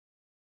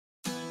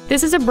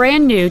This is a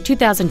brand new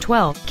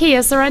 2012 Kia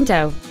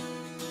Sorento.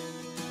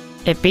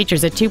 It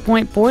features a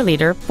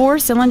 2.4-liter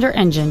four-cylinder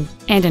engine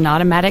and an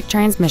automatic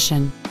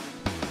transmission.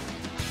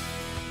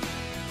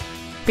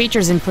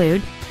 Features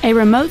include a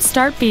remote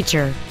start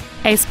feature,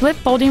 a split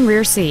folding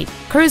rear seat,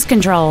 cruise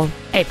control,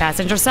 a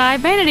passenger side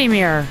vanity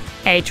mirror,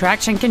 a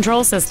traction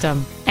control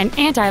system, an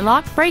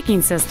anti-lock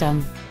braking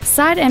system,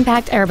 side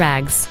impact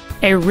airbags,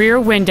 a rear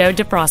window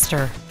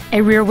defroster, a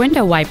rear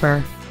window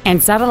wiper,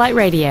 and satellite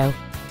radio.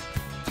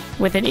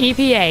 With an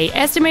EPA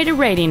estimated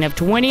rating of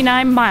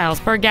 29 miles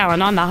per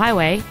gallon on the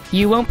highway,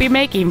 you won't be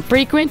making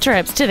frequent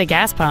trips to the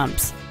gas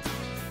pumps.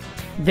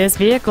 This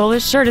vehicle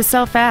is sure to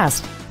sell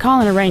fast. Call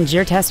and arrange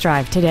your test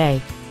drive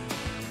today.